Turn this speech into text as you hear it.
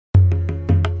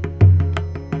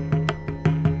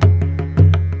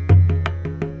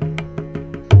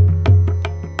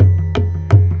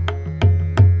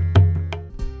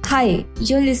Hi,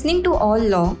 you're listening to All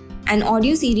Law, an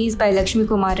audio series by Lakshmi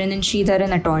Kumaran and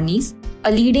Sridharan Attorneys,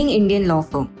 a leading Indian law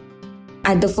firm.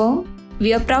 At the firm,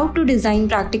 we are proud to design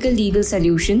practical legal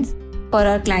solutions for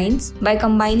our clients by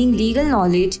combining legal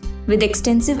knowledge with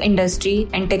extensive industry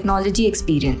and technology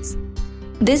experience.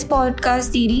 This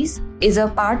podcast series is a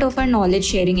part of our knowledge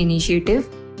sharing initiative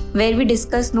where we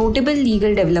discuss notable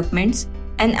legal developments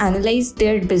and analyze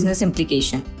their business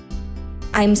implication.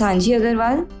 I'm Sanji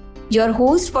Agarwal, your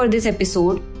host for this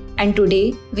episode, and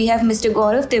today we have Mr.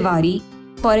 Gaurav Tiwari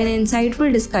for an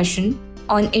insightful discussion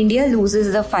on India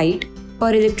loses the fight for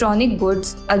electronic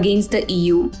goods against the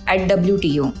EU at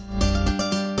WTO.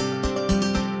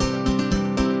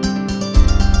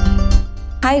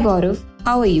 Hi Gaurav,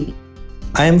 how are you?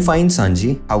 I am fine,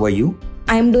 Sanji. How are you?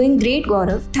 I am doing great,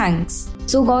 Gaurav. Thanks.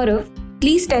 So Gaurav,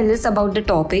 please tell us about the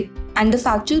topic and the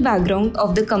factual background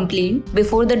of the complaint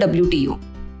before the WTO.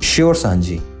 Sure,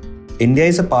 Sanji. India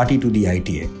is a party to the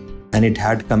ITA and it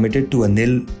had committed to a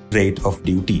nil rate of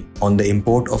duty on the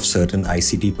import of certain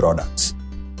ICT products.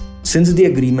 Since the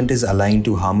agreement is aligned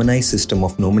to harmonized system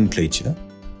of nomenclature,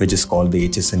 which is called the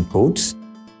HSN codes,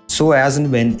 so as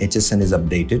and when HSN is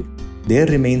updated, there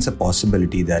remains a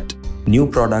possibility that new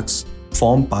products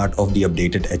form part of the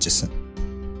updated HSN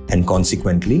and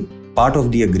consequently part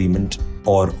of the agreement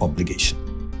or obligation.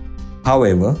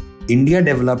 However, India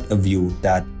developed a view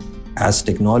that as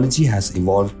technology has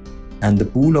evolved and the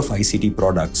pool of ICT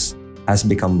products has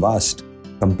become vast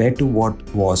compared to what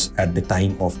was at the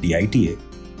time of the ITA,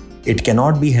 it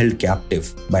cannot be held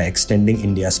captive by extending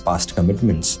India's past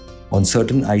commitments on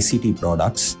certain ICT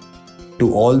products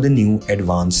to all the new,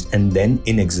 advanced and then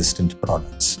inexistent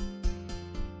products.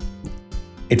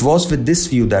 It was with this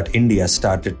view that India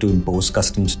started to impose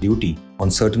customs duty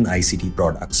on certain ICT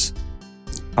products.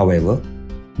 However,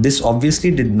 this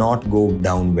obviously did not go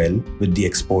down well with the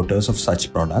exporters of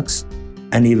such products,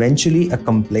 and eventually a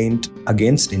complaint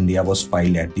against India was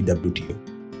filed at the WTO,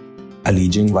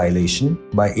 alleging violation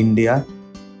by India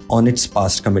on its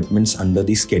past commitments under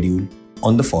the schedule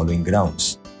on the following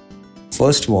grounds.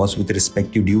 First was with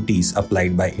respect to duties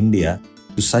applied by India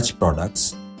to such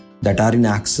products that are in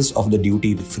excess of the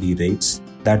duty-free rates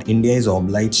that India is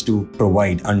obliged to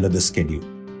provide under the schedule.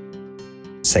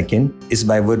 Second is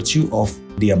by virtue of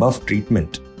the above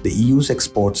treatment, the EU's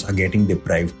exports are getting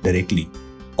deprived directly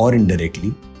or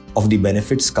indirectly of the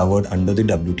benefits covered under the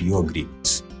WTO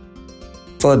agreements.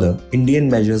 Further, Indian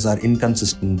measures are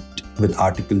inconsistent with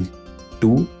Article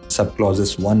 2,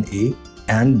 subclauses 1A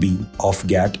and B of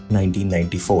GATT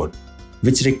 1994,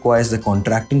 which requires the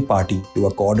contracting party to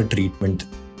accord a treatment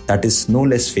that is no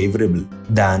less favorable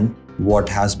than what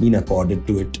has been accorded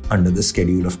to it under the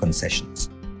schedule of concessions.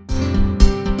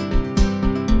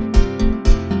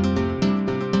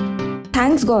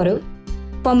 Thanks, Gaurav,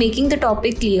 for making the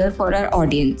topic clear for our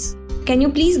audience. Can you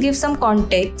please give some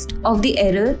context of the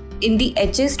error in the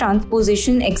HS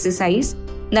transposition exercise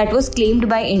that was claimed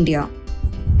by India?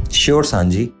 Sure,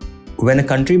 Sanji. When a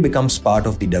country becomes part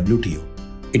of the WTO,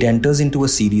 it enters into a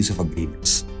series of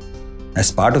agreements.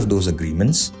 As part of those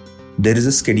agreements, there is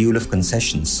a schedule of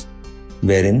concessions,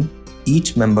 wherein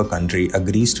each member country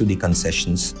agrees to the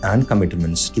concessions and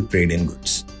commitments to trade in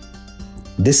goods.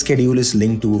 This schedule is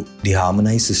linked to the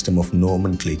harmonized system of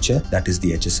nomenclature, that is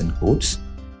the HSN codes,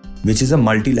 which is a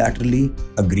multilaterally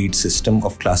agreed system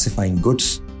of classifying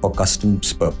goods for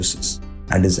customs purposes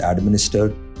and is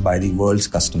administered by the World's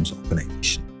Customs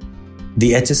Organization.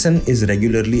 The HSN is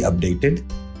regularly updated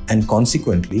and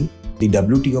consequently, the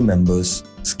WTO members'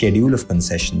 schedule of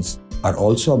concessions are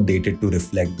also updated to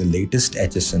reflect the latest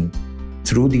HSN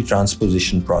through the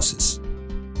transposition process.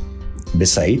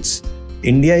 Besides,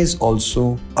 India is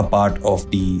also a part of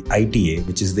the ITA,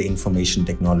 which is the Information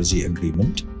Technology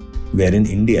Agreement, wherein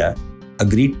India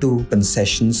agreed to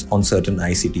concessions on certain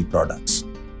ICT products.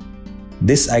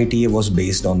 This ITA was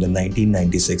based on the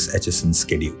 1996 HSN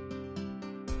schedule.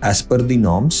 As per the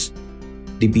norms,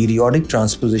 the periodic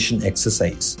transposition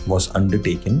exercise was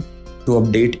undertaken to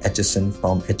update HSN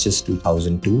from HS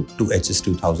 2002 to HS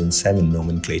 2007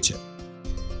 nomenclature.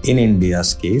 In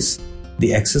India's case,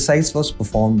 the exercise was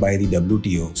performed by the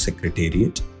WTO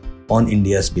Secretariat on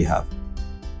India's behalf,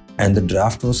 and the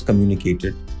draft was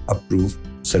communicated, approved,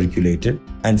 circulated,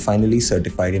 and finally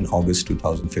certified in August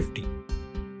 2015.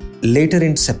 Later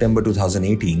in September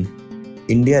 2018,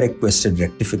 India requested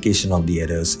rectification of the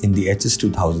errors in the HS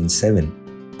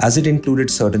 2007 as it included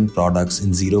certain products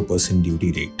in 0%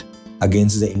 duty rate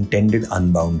against the intended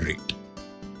unbound rate.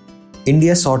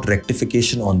 India sought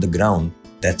rectification on the ground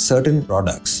that certain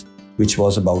products, which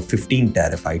was about 15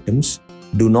 tariff items,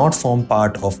 do not form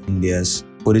part of India's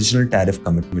original tariff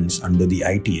commitments under the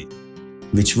ITA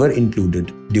which were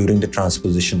included during the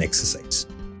transposition exercise.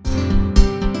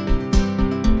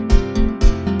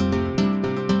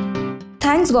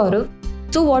 Thanks, Gaurav.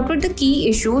 So, what were the key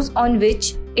issues on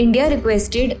which India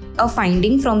requested a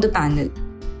finding from the panel?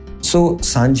 So,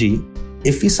 Sanji,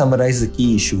 if we summarize the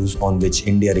key issues on which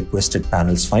India requested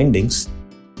panel's findings,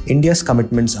 India's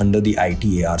commitments under the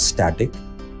ITA are static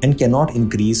and cannot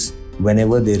increase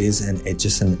whenever there is an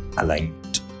HSN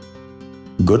alignment.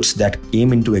 Goods that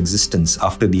came into existence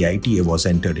after the ITA was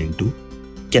entered into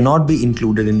cannot be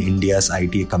included in India's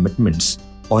ITA commitments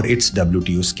or its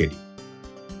WTO schedule.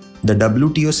 The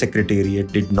WTO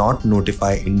Secretariat did not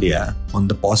notify India on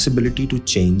the possibility to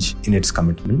change in its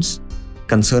commitments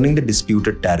concerning the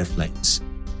disputed tariff lines.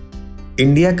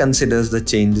 India considers the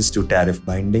changes to tariff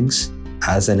bindings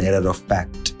as an error of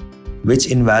fact, which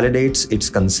invalidates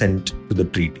its consent to the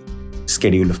treaty,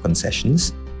 Schedule of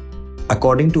Concessions,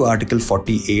 according to Article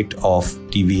 48 of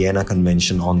the Vienna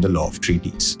Convention on the Law of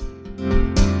Treaties.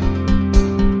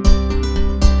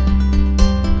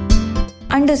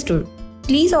 Understood.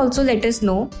 Please also let us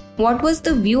know what was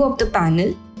the view of the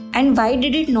panel and why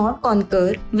did it not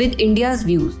concur with India's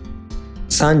views?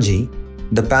 Sanji,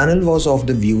 the panel was of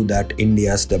the view that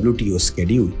India's WTO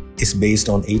schedule is based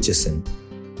on HSN,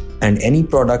 and any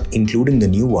product, including the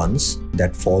new ones,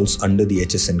 that falls under the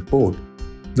HSN code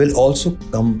will also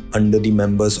come under the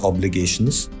members'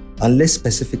 obligations unless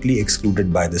specifically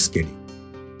excluded by the schedule.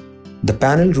 The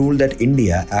panel ruled that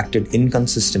India acted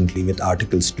inconsistently with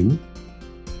Articles 2,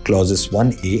 Clauses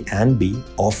 1A and B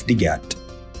of the GATT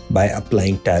by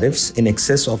applying tariffs in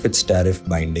excess of its tariff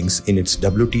bindings in its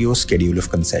WTO Schedule of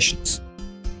Concessions,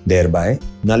 thereby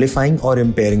nullifying or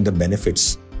impairing the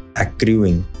benefits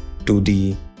accruing to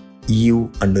the EU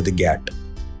under the GATT.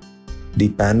 The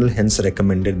panel hence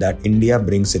recommended that India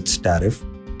brings its tariff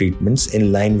treatments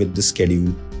in line with the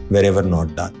schedule wherever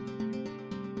not done.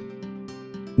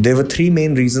 There were three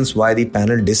main reasons why the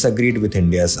panel disagreed with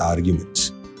India's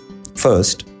arguments.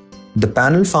 First, the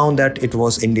panel found that it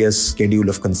was India's Schedule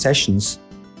of Concessions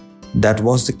that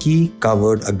was the key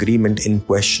covered agreement in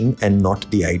question and not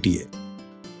the ITA.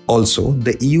 Also,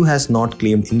 the EU has not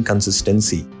claimed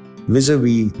inconsistency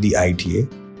vis-a-vis the ITA,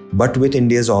 but with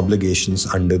India's obligations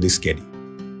under the schedule.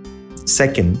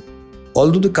 Second,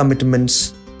 although the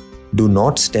commitments do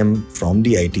not stem from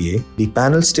the ITA, the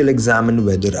panel still examined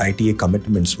whether ITA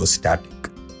commitments were static,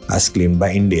 as claimed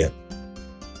by India.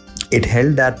 It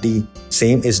held that the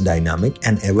same is dynamic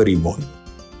and ever-evolving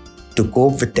to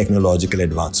cope with technological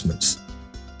advancements.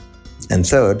 And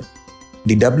third,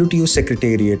 the WTO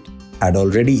Secretariat had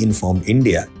already informed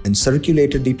India and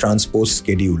circulated the transposed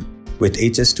schedule with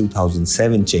HS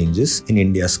 2007 changes in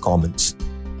India's comments.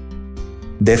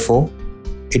 Therefore,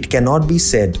 it cannot be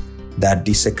said that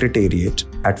the Secretariat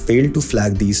had failed to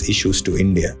flag these issues to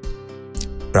India.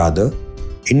 Rather,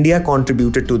 India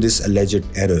contributed to this alleged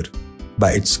error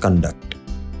by its conduct.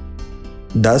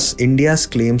 Thus, India's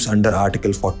claims under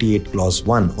Article 48 Clause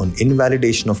 1 on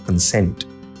invalidation of consent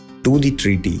to the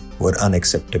treaty were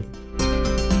unacceptable.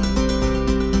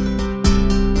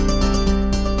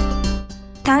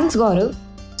 Thanks, Gaurav.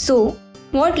 So,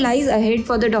 what lies ahead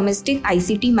for the domestic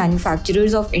ICT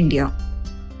manufacturers of India?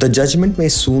 The judgment may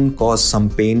soon cause some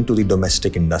pain to the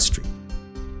domestic industry.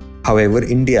 However,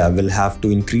 India will have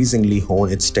to increasingly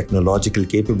hone its technological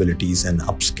capabilities and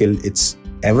upskill its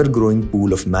ever-growing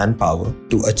pool of manpower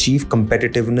to achieve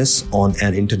competitiveness on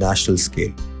an international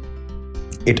scale.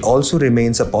 It also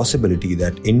remains a possibility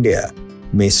that India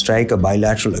may strike a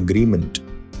bilateral agreement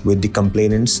with the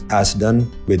complainants as done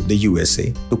with the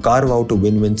USA to carve out a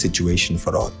win-win situation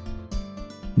for all.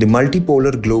 The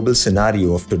multipolar global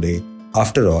scenario of today,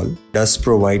 after all, does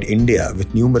provide India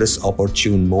with numerous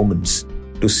opportune moments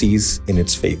to seize in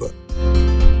its favor.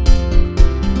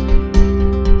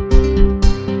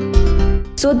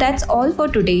 So that's all for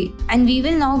today, and we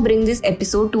will now bring this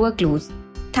episode to a close.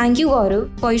 Thank you, Gaurav,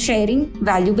 for sharing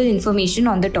valuable information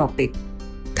on the topic.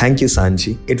 Thank you,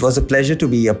 Sanji. It was a pleasure to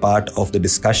be a part of the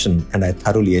discussion, and I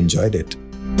thoroughly enjoyed it.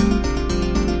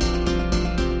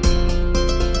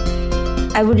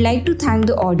 I would like to thank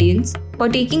the audience for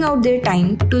taking out their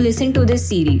time to listen to this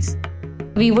series.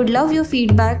 We would love your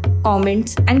feedback,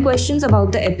 comments, and questions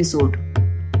about the episode.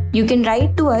 You can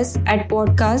write to us at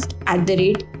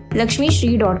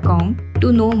podcast@lakshmishree.com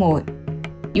to know more.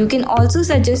 You can also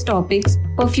suggest topics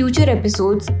for future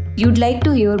episodes you'd like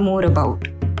to hear more about.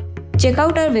 Check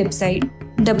out our website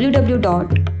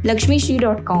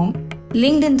www.lakshmishree.com,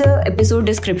 linked in the episode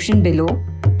description below,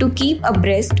 to keep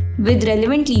abreast with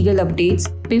relevant legal updates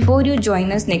before you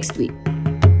join us next week.